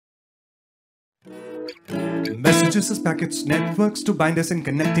Messages as packets, networks to bind us, and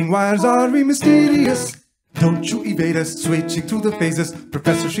connecting wires are we mysterious. Don't you evade us, switching through the phases.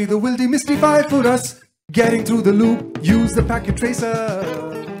 Professor Sridhar will demystify for us. Getting through the loop, use the packet tracer.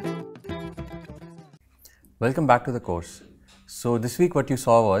 Welcome back to the course. So this week what you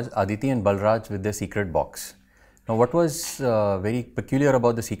saw was Aditi and Balraj with their secret box. Now what was very peculiar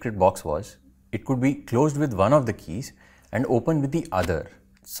about the secret box was it could be closed with one of the keys and opened with the other.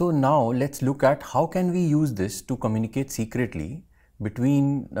 So now let's look at how can we use this to communicate secretly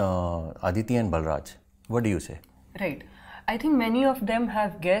between Aditi and Balraj. What do you say? Right. I think many of them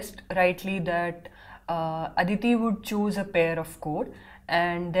have guessed rightly that Aditi would choose a pair of code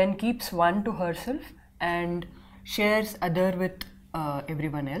and then keeps one to herself and shares other with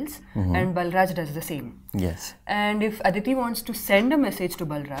everyone else, and Balraj does the same. Yes. And if Aditi wants to send a message to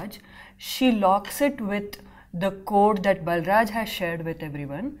Balraj, she locks it with the code that Balraj has shared with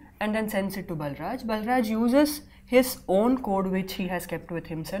everyone and then sends it to Balraj. Balraj uses his own code which he has kept with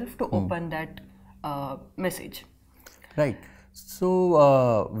himself to open that message. Right.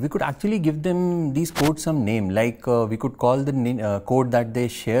 So we could actually give them these codes some name, like we could call the code that they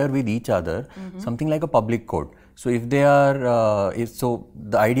share with each other something like a public code. So if they are,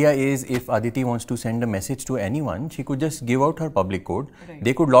 the idea is if Aditi wants to send a message to anyone, she could just give out her public code. Right.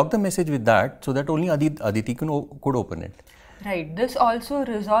 They could lock the message with that so that only Aditi could open it. Right. This also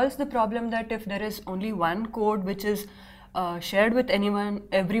resolves the problem that if there is only one code which is shared with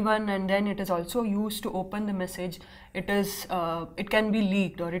everyone, and then it is also used to open the message, it can be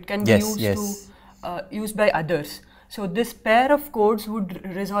leaked or it can be used by others. So this pair of codes would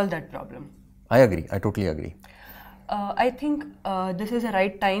resolve that problem. I agree. I totally agree. I think this is a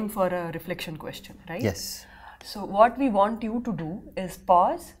right time for a reflection question, right? Yes. So what we want you to do is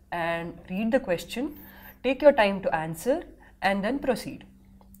pause and read the question, take your time to answer, and then proceed.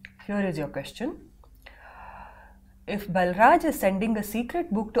 Here is your question. If Balraj is sending a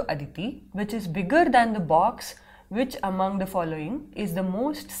secret book to Aditi, which is bigger than the box, which among the following is the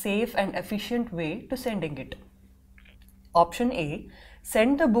most safe and efficient way to sending it? Option A,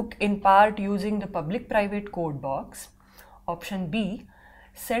 send the book in part using the public-private code box. Option B,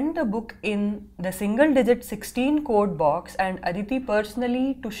 send the book in the single-digit 16 code box and Aditi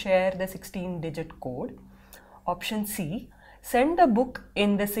personally to share the 16-digit code. Option C, send the book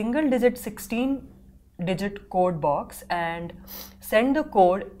in the single-digit 16-digit code box and send the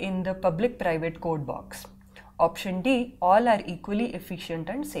code in the public-private code box. Option D, all are equally efficient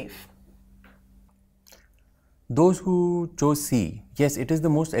and safe. Those who chose C, yes, it is the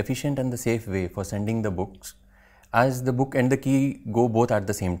most efficient and the safe way for sending the books, as the book and the key go both at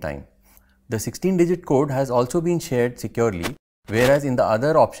the same time. The 16-digit code has also been shared securely, whereas in the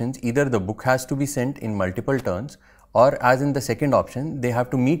other options, either the book has to be sent in multiple turns, or as in the second option, they have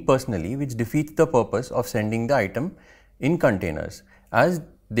to meet personally, which defeats the purpose of sending the item in containers, as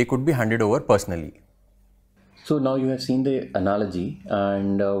they could be handed over personally. So now you have seen the analogy,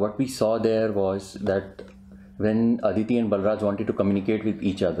 and what we saw there was that when Aditi and Balraj wanted to communicate with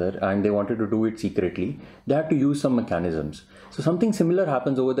each other and they wanted to do it secretly, they had to use some mechanisms. So something similar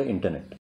happens over the internet.